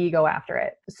 and B, go after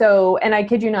it. So, and I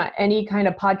kid you not, any kind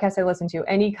of podcast I listen to,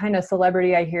 any kind of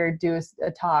celebrity I hear do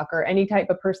a talk, or any type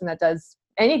of person that does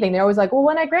anything, they're always like, well,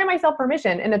 when I grant myself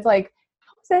permission, and it's like,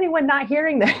 how is anyone not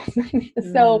hearing this?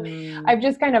 So I've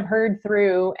just kind of heard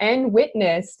through and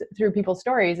witnessed through people's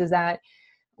stories is that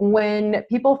when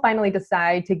people finally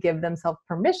decide to give themselves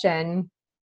permission,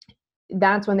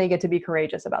 that's when they get to be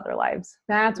courageous about their lives.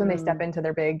 That's when they step into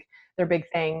their big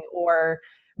thing, or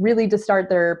really to start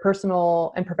their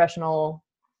personal and professional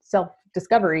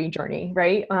self-discovery journey,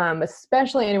 right?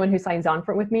 Especially anyone who signs on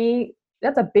for it with me,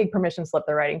 that's a big permission slip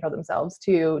they're writing for themselves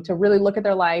to really look at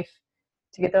their life,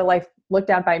 to get their life looked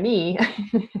at by me,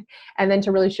 and then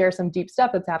to really share some deep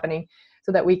stuff that's happening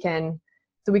so that we can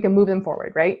move them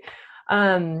forward, right?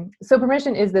 So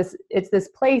permission is it's this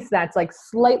place that's like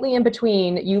slightly in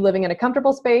between you living in a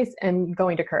comfortable space and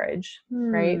going to courage,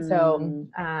 right? So,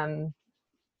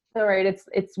 right,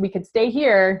 we could stay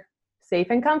here safe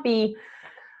and comfy,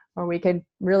 or we could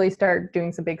really start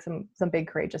doing some big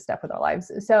courageous stuff with our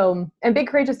lives. So, and big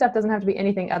courageous stuff doesn't have to be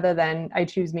anything other than I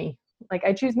choose me. Like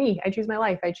I choose me, I choose my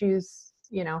life, I choose,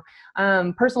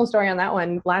 personal story on that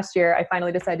one. Last year, I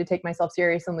finally decided to take myself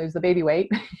serious and lose the baby weight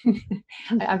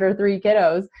after 3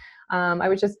 kiddos. I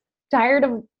was just tired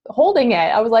of holding it.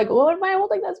 I was like, what am I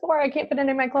holding this for? I can't fit it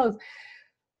in my clothes.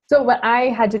 But I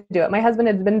had to do it. My husband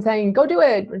had been saying, go do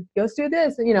it, go do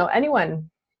this, anyone.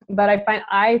 But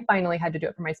I finally had to do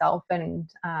it for myself. And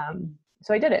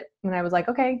so I did it. And I was like,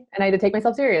 okay. And I had to take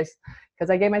myself serious because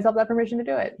I gave myself that permission to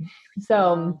do it.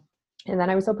 So, wow. And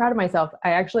then I was so proud of myself. I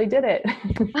actually did it.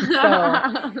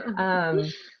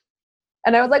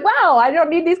 And I was like, wow, I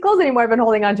don't need these clothes anymore. I've been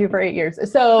holding on to for 8 years.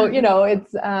 So,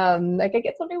 it's like I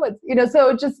get some new ones,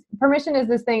 so just permission is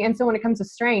this thing. And so when it comes to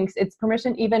strengths, it's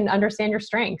permission to even understand your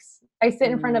strengths. I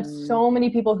sit in front of so many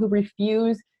people who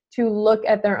refuse to look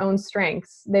at their own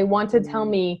strengths. They want to tell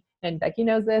me, and Becky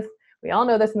knows this, we all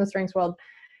know this in the strengths world,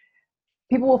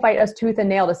 people will fight us tooth and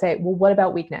nail to say, well, what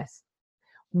about weakness?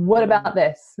 What about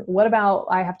this? What about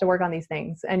I have to work on these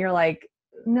things? And you're like,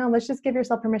 no, let's just give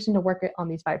yourself permission to work on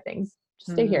these 5 things.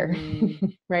 Just stay here,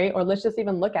 right? Or let's just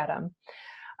even look at them.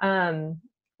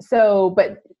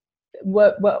 But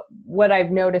what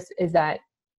I've noticed is that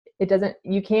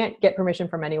you can't get permission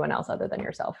from anyone else other than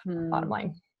yourself, bottom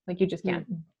line. Like you just can't.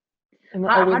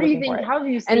 How have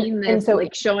you seen this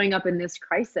like showing up in this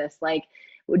crisis? Like,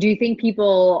 do you think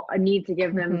people need to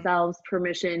give themselves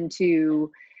permission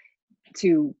to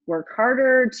work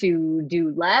harder, to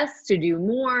do less, to do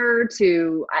more,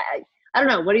 I don't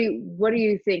know. What do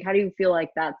you think? How do you feel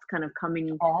like that's kind of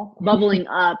bubbling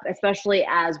up, especially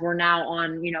as we're now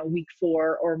on, week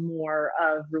 4 or more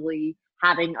of really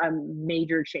having a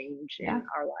major change in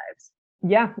our lives?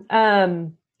 Yeah.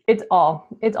 It's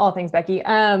all things, Becky.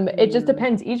 It just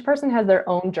depends. Each person has their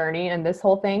own journey in this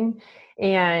whole thing.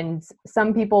 And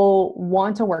some people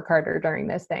want to work harder during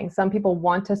this thing. Some people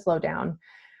want to slow down.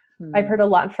 I've heard a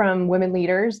lot from women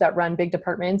leaders that run big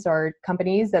departments or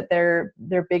companies that their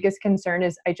biggest concern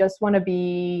is, I just want to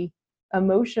be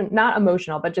not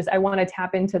emotional, but just I want to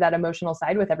tap into that emotional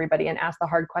side with everybody and ask the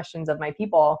hard questions of my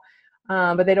people.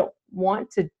 But they don't want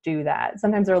to do that.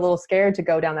 Sometimes they're a little scared to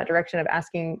go down that direction of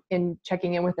asking and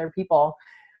checking in with their people.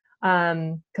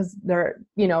 Cause they're,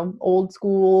 old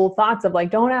school thoughts of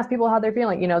like, don't ask people how they're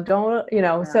feeling,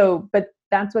 but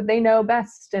that's what they know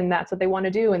best. And that's what they want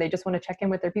to do. And they just want to check in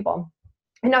with their people.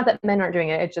 And not that men aren't doing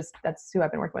it. It's just, that's who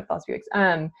I've been working with the last few weeks.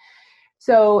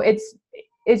 So it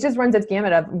just runs its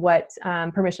gamut of what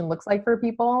permission looks like for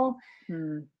people.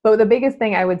 But the biggest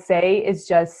thing I would say is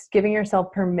just giving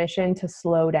yourself permission to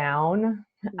slow down.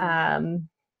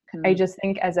 I just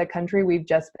think as a country, we've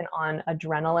just been on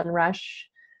adrenaline rush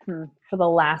for the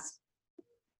last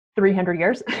 300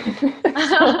 years.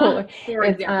 So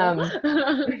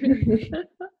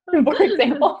for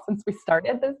example, since we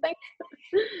started this thing.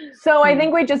 So I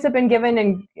think we just have been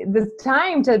given this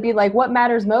time to be like, what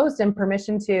matters most, and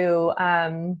permission to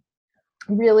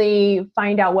really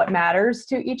find out what matters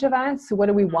to each of us. What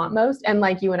do we want most? And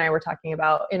like you and I were talking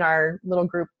about in our little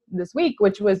group this week,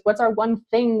 which was, what's our one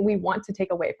thing we want to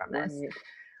take away from this? Right.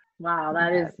 Wow.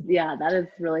 That is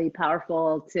really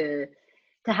powerful to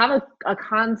have a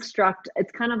construct.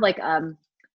 It's kind of like a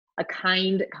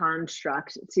kind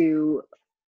construct to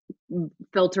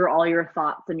filter all your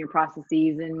thoughts and your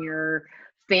processes and your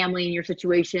family and your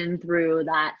situation through,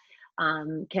 that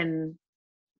can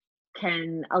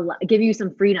give you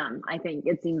some freedom. I think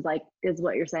it seems like is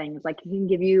what you're saying. It's like it can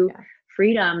give you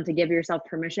freedom to give yourself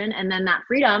permission, and then that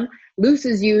freedom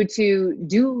looses you to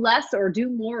do less or do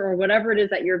more or whatever it is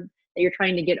that you're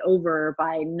trying to get over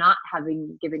by not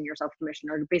having given yourself permission,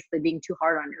 or basically being too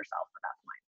hard on yourself at that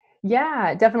point.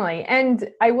 Yeah, definitely. And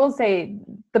I will say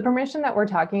the permission that we're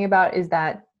talking about is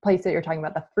that place that you're talking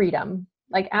about, the freedom.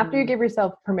 Like after you give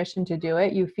yourself permission to do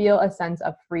it, you feel a sense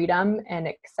of freedom and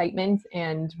excitement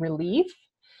and relief,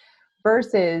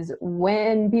 versus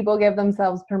when people give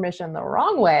themselves permission the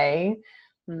wrong way,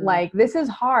 like this is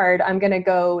hard, I'm going to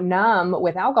go numb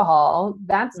with alcohol.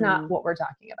 That's not what we're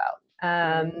talking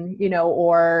about. You know,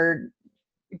 or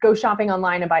go shopping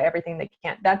online and buy everything they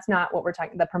can. That's not what we're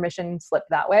talking. The permission slip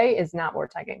that way is not what we're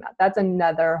talking about. That's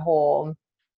another whole,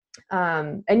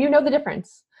 and you know the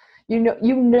difference. You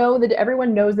know that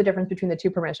everyone knows the difference between the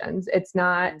two permissions. It's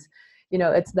not, you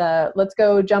know, it's the, let's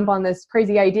go jump on this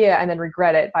crazy idea and then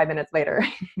regret it 5 minutes later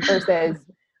versus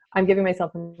I'm giving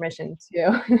myself permission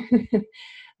to,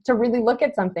 to really look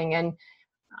at something, and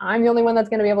I'm the only one that's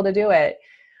going to be able to do it.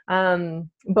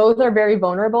 Both are very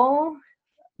vulnerable,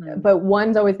 but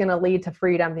one's always going to lead to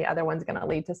freedom. The other one's going to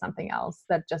lead to something else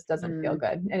that just doesn't feel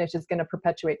good. And it's just going to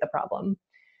perpetuate the problem.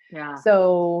 Yeah.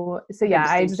 So yeah,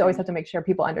 I just always have to make sure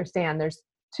people understand there's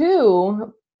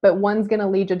two, but one's going to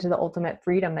lead you to the ultimate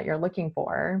freedom that you're looking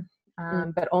for.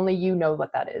 But only you know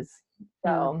what that is.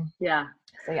 So yeah.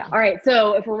 So yeah. All right.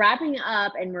 So if we're wrapping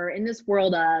up and we're in this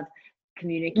world of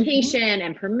communication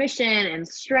and permission and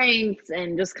strengths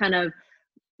and just kind of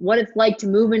what it's like to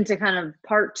move into kind of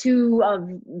part 2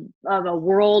 of a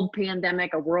world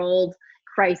pandemic, a world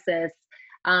crisis,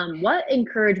 what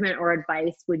encouragement or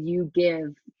advice would you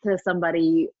give to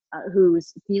somebody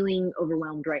who's feeling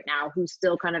overwhelmed right now, who's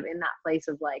still kind of in that place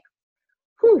of like,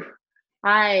 whew,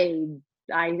 I'm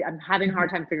having a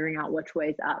hard time figuring out which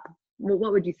way's up?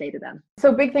 What would you say to them?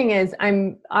 So big thing is,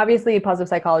 I'm obviously positive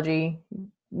psychology.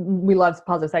 We love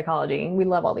positive psychology. We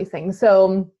love all these things.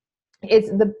 So it's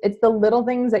the little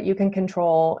things that you can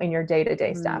control in your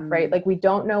day-to-day stuff, right? Like we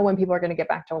don't know when people are going to get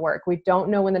back to work. We don't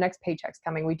know when the next paycheck's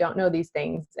coming. We don't know these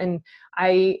things. And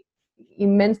I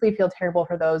immensely feel terrible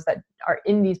for those that are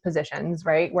in these positions,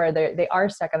 right? Where they are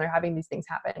stuck and they're having these things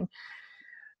happen.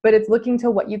 But it's looking to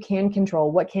what you can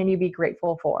control. What can you be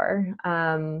grateful for?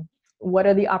 What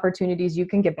are the opportunities you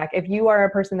can give back? If you are a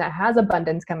person that has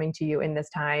abundance coming to you in this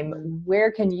time,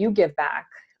 where can you give back?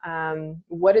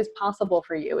 What is possible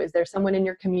for you? Is there someone in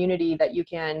your community that you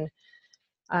can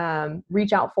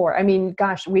reach out for? I mean,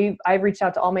 gosh, I've reached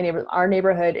out to all my neighbors. Our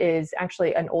neighborhood is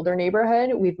actually an older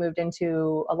neighborhood. We've moved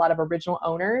into a lot of original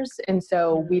owners. And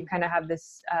so we've kind of have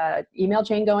this email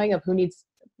chain going of who needs,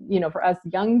 you know, for us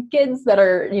young kids that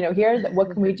are, you know, here, that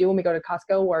what can we do when we go to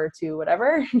Costco or to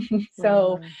whatever?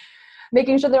 So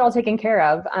making sure they're all taken care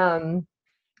of.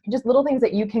 Just little things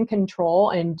that you can control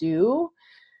and do,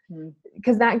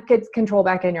 because that gets control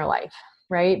back in your life,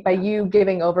 right? By you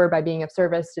giving over, by being of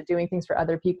service to doing things for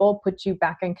other people, puts you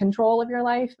back in control of your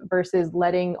life versus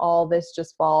letting all this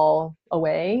just fall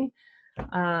away.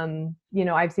 You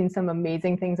know, I've seen some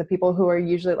amazing things of people who are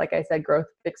usually, like I said, growth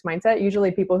fixed mindset,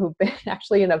 usually people who've been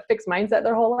actually in a fixed mindset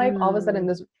their whole life. All of a sudden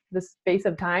this space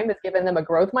of time has given them a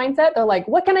growth mindset. They're like,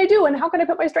 what can I do? And how can I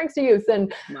put my strengths to use?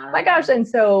 And my gosh. And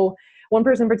so one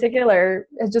person in particular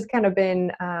has just kind of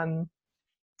been,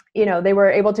 you know, they were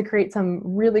able to create some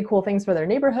really cool things for their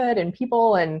neighborhood and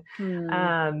people and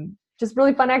just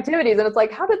really fun activities. And it's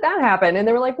like, how did that happen? And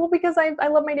they were like, well, because I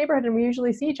love my neighborhood and we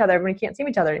usually see each other and we can't see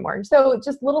each other anymore. So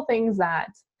just little things that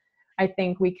I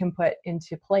think we can put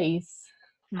into place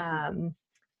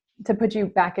to put you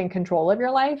back in control of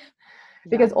your life.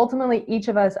 Because ultimately each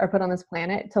of us are put on this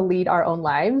planet to lead our own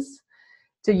lives,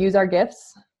 to use our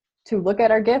gifts, to look at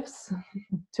our gifts,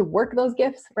 to work those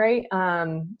gifts, right?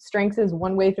 Strengths is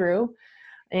one way through.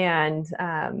 And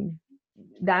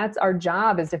that's our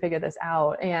job, is to figure this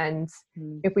out. And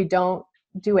if we don't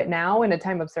do it now in a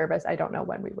time of service, I don't know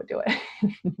when we would do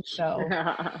it. So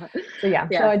yeah.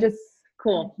 So I just,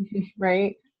 cool.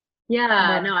 Right.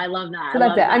 Yeah, no, I love that. So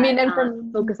that's it. I mean,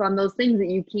 and focus on those things that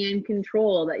you can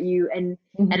control, that you, and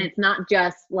it's not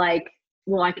just like,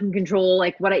 well, I can control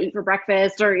like what I eat for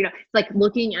breakfast, or, you know, it's like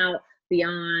looking out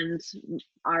beyond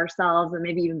ourselves and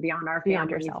maybe even beyond our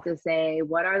families to say,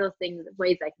 what are those things,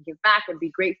 ways I can give back and be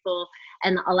grateful,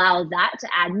 and allow that to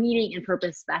add meaning and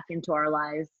purpose back into our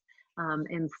lives,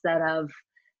 instead of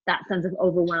that sense of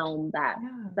overwhelm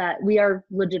that we are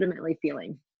legitimately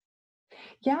feeling.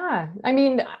 Yeah. I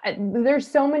mean, there's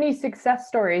so many success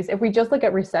stories. If we just look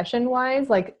at recession wise,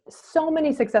 like so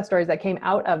many success stories that came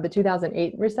out of the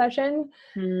 2008 recession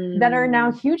that are now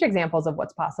huge examples of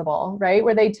what's possible, right?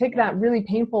 Where they took that really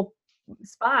painful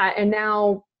spot and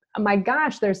now, oh my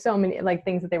gosh, there's so many like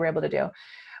things that they were able to do.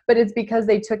 But it's because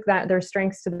they took their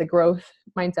strengths to the growth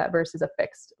mindset versus a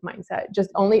fixed mindset,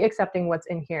 just only accepting what's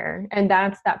in here. And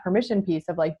that's that permission piece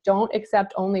of like, don't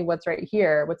accept only what's right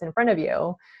here, what's in front of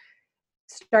you.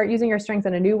 Start using your strengths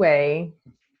in a new way,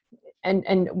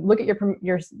 and look at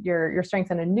your strengths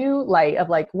in a new light of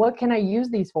like, what can I use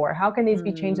these for? How can these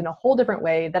be changed in a whole different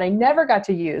way that I never got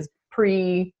to use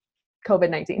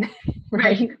pre-COVID-19,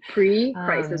 right?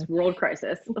 Pre-crisis, world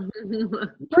crisis.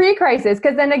 Pre-crisis,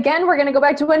 because then again, we're going to go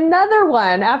back to another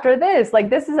one after this. Like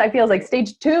this is, I feel like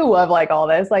stage 2 of like all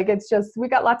this. Like it's just, we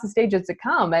got lots of stages to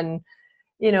come, and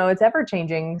you know, it's ever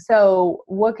changing. So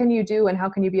what can you do, and how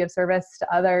can you be of service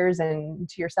to others and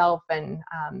to yourself, and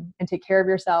take care of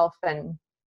yourself, and,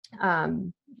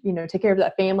 you know, take care of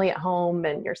that family at home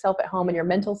and yourself at home and your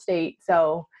mental state.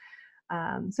 So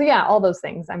yeah, all those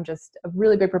things. I'm just a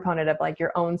really big proponent of like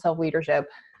your own self-leadership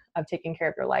of taking care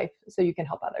of your life so you can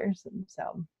help others. And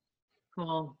so.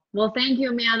 Cool. Well, thank you,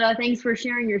 Amanda. Thanks for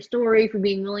sharing your story, for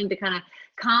being willing to kind of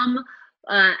come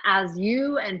as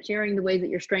you and sharing the ways that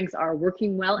your strengths are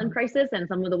working well in crisis, and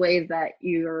some of the ways that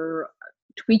you're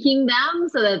tweaking them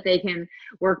so that they can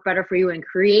work better for you and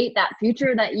create that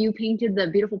future that you painted, the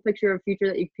beautiful picture of future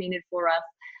that you painted for us,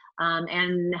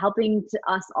 and helping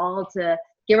us all to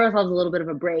give ourselves a little bit of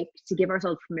a break, to give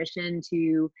ourselves permission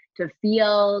to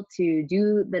feel, to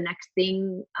do the next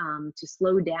thing, to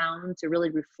slow down, to really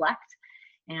reflect,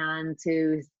 and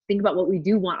to think about what we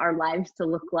do want our lives to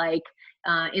look like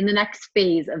in the next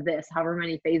phase of this, however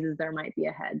many phases there might be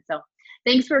ahead. So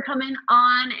thanks for coming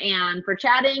on and for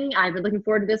chatting. I've been looking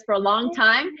forward to this for a long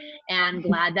time, and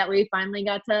glad that we finally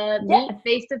got to meet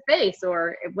face to face,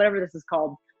 or whatever this is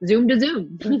called, Zoom to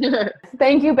Zoom.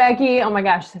 Thank you, Becky. Oh my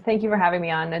gosh. Thank you for having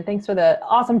me on, and thanks for the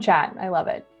awesome chat. I love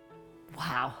it.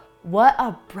 Wow. What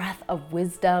a breath of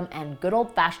wisdom and good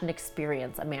old-fashioned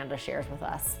experience Amanda shares with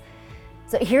us.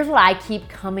 So here's what I keep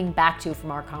coming back to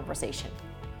from our conversation: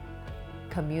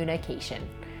 communication.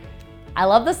 I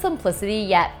love the simplicity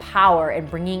yet power in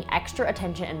bringing extra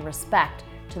attention and respect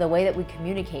to the way that we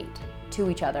communicate to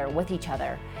each other, with each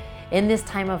other, in this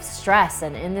time of stress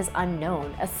and in this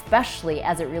unknown, especially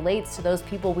as it relates to those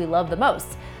people we love the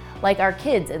most, like our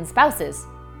kids and spouses,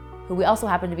 who we also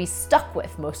happen to be stuck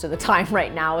with most of the time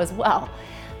right now as well.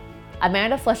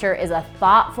 Amanda Flischer is a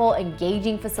thoughtful,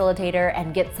 engaging facilitator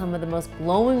and gets some of the most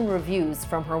glowing reviews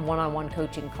from her one-on-one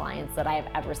coaching clients that I have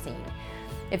ever seen.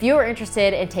 If you are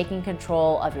interested in taking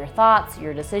control of your thoughts,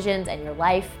 your decisions, and your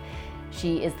life,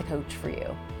 she is the coach for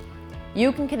you.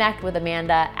 You can connect with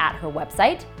Amanda at her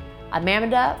website,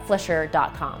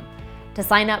 amandaflischer.com, to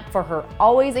sign up for her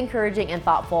always encouraging and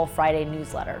thoughtful Friday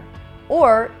newsletter.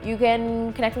 Or you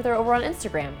can connect with her over on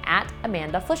Instagram at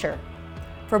Amanda Flischer.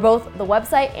 For both the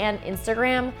website and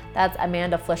Instagram, that's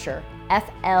Amanda Flischer,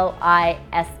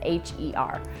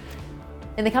 Flisher.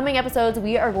 In the coming episodes,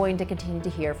 we are going to continue to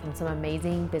hear from some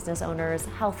amazing business owners,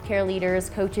 healthcare leaders,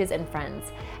 coaches, and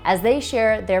friends as they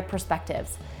share their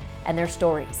perspectives and their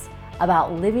stories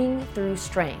about living through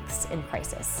strengths in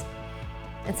crisis.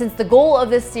 And since the goal of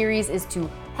this series is to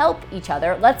help each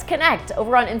other, let's connect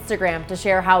over on Instagram to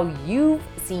share how you've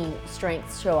seen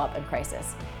strengths show up in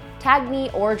crisis. Tag me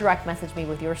or direct message me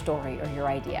with your story or your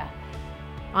idea.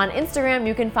 On Instagram,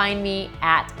 you can find me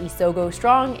at Isogo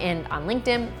Strong, and on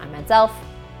LinkedIn, I'm myself,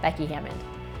 Becky Hammond.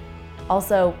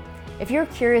 Also, if you're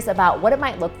curious about what it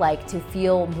might look like to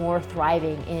feel more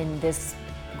thriving in this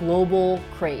global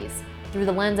craze through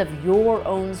the lens of your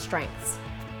own strengths,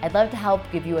 I'd love to help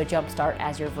give you a jump start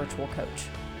as your virtual coach.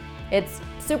 It's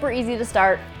super easy to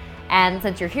start, and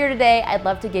since you're here today, I'd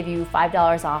love to give you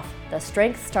 $5 off the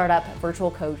Strength Startup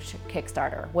Virtual Coach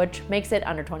Kickstarter, which makes it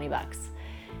under $20.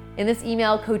 In this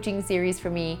email coaching series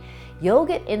from me, you'll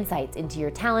get insights into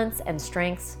your talents and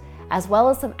strengths, as well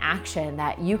as some action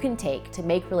that you can take to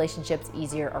make relationships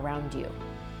easier around you,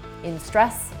 in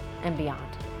stress and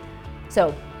beyond.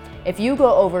 So if you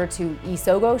go over to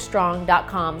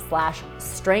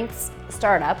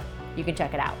isogostrong.com/strengthsstartup, you can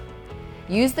check it out.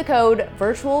 Use the code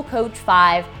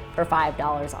VirtualCoach5 for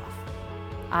 $5 off.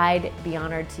 I'd be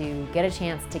honored to get a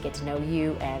chance to get to know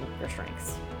you and your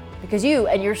strengths. Because you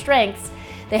and your strengths,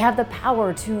 they have the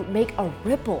power to make a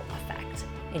ripple effect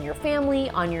in your family,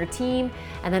 on your team,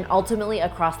 and then ultimately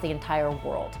across the entire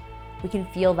world. We can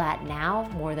feel that now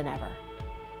more than ever.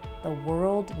 The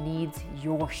world needs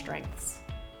your strengths.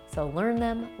 So learn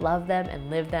them, love them, and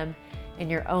live them in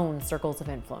your own circles of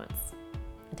influence.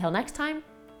 Until next time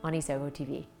on Isogo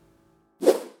TV.